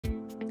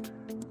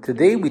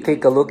Today we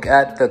take a look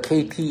at the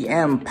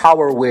KTM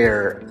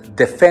Powerwear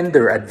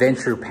Defender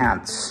Adventure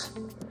Pants.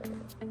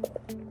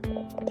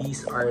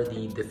 These are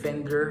the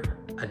Defender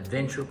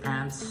Adventure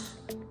Pants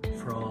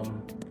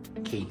from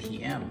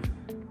KTM.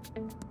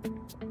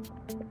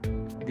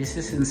 This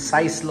is in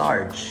size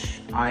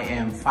large. I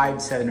am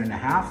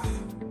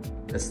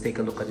 5'7.5". Let's take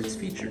a look at its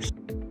features.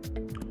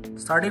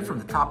 Starting from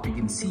the top, you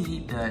can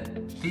see that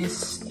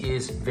this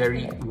is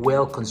very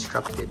well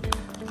constructed.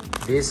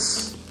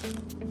 This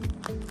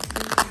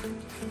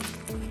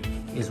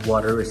is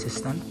water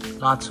resistant,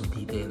 lots of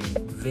detailing,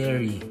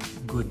 very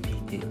good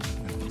detail.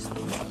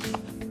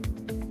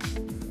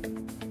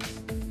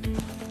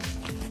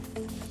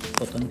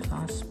 Button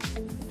clasp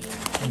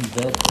and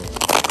Velcro.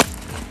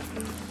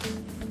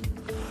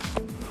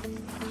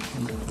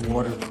 And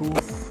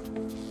waterproof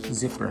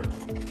zipper.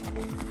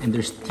 And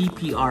there's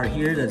TPR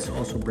here that's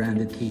also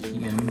branded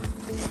KTM.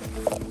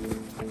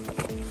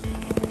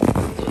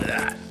 Look at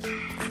that.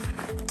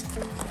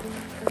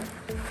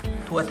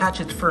 To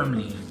attach it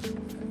firmly,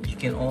 you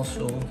can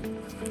also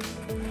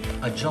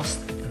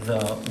adjust the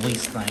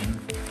waistline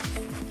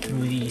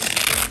through these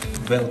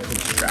Velcro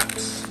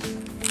straps.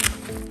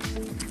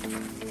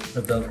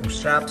 The Velcro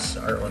straps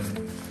are on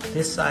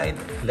this side,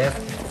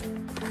 left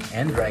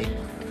and right.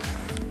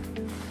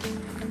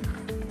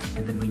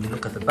 And then when you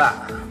look at the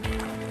back,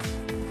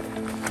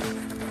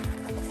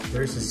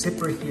 there's a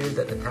zipper here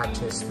that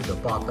attaches to the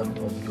bottom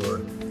of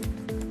your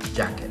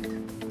jacket.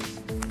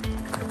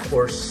 And of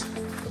course,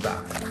 the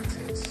back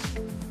is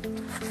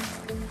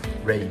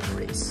ready to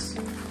race.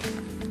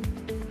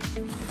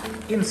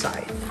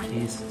 Inside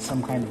is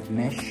some kind of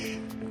mesh.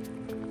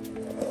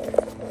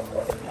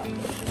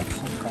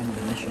 Some kind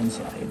of mesh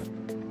inside.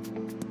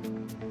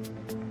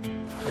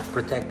 Hip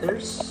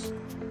protectors,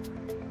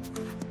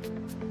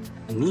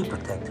 knee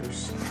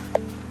protectors,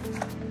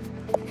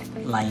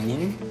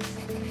 lining.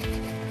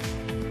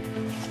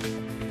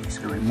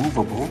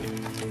 Removable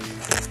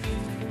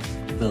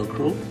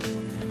Velcro.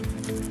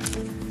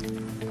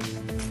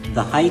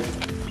 The height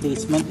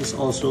placement is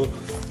also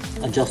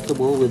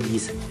adjustable with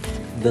these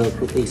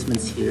Velcro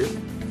placements here.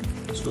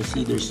 So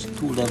see, there's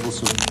two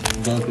levels of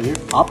Velcro here,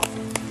 up,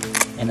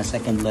 and a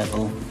second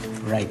level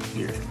right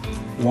here.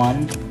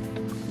 One,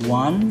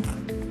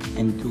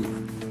 and two.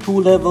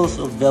 Two levels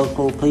of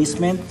Velcro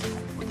placement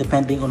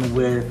depending on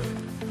where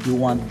you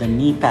want the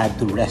knee pad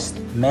to rest.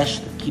 Mesh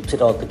that keeps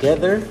it all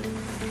together.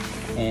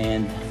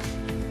 And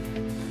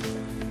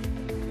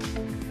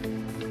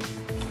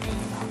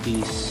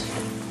these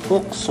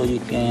hooks so you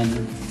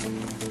can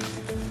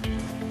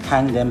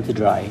hang them to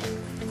dry.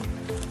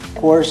 Of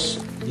course,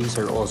 these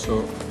are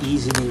also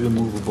easily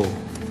removable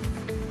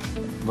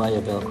via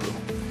Velcro.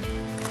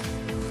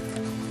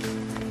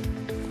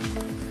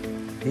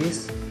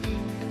 This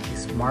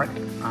is marked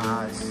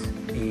as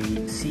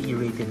a CE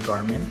rated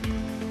garment.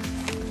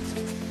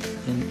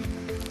 And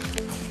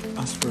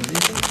as for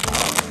this,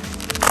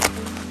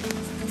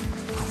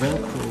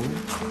 Velcro,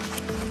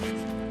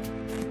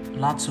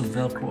 lots of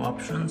Velcro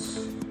options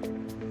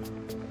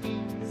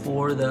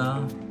for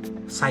the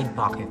side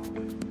pocket.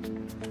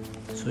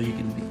 So you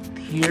can be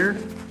here,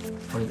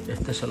 or if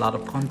there's a lot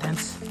of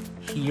contents,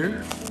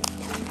 here.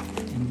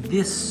 And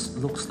this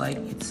looks like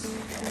it's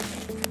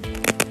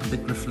a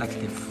bit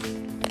reflective,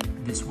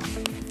 this one.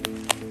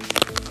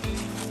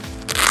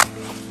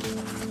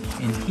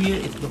 And here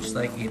it looks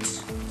like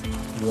it's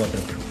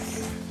waterproof.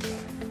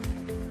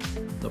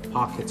 The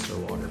pockets are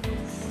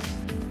waterproof.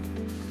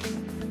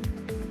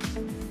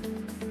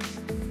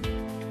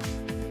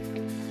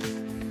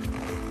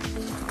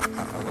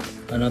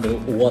 Another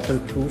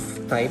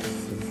waterproof type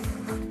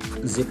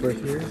zipper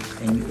here,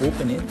 and you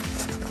open it.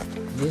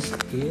 This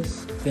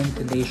is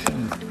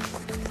ventilation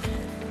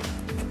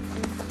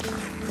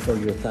for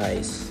your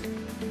thighs.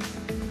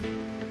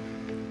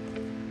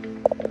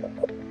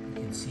 You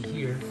can see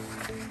here,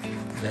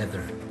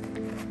 leather.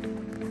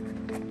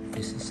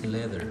 This is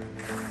leather.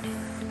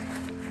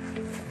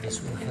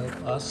 This will help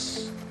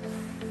us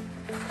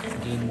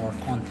gain more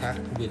contact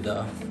with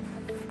the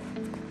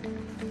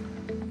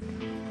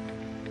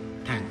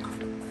tank.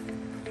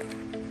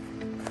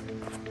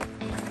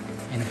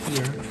 And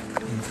here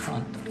in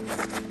front,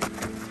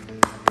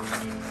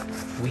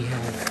 we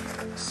have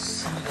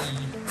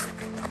CE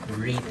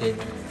rated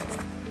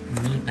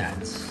knee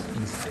pads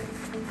inside.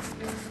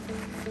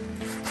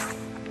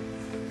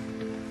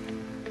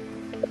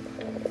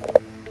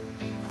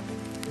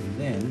 And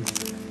then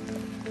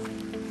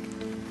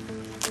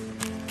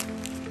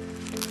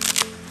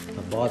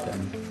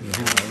bottom we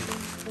have,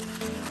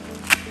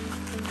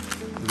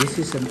 this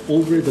is an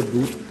over the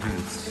boot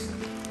pants,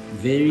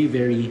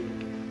 very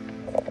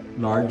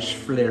large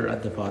flare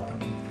at the bottom.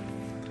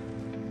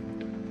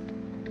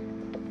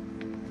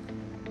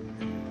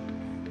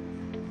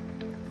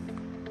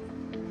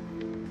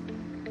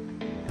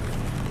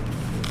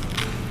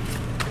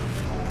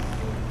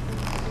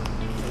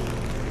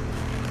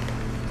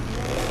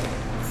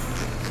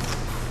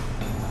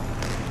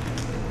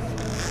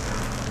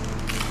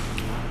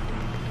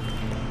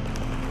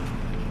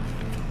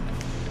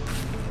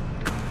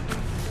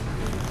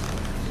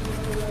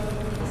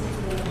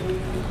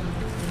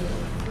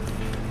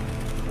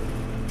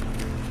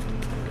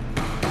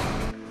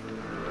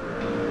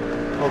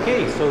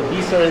 Okay, so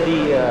these are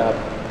the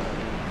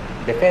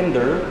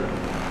Defender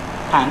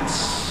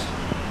pants,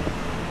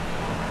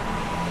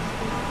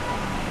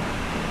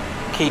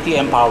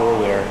 KTM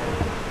Powerwear.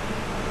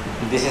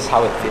 This is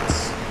how it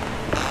fits.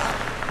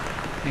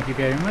 Thank you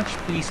very much.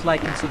 Please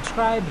like and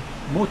subscribe.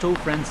 Moto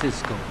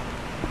Francisco.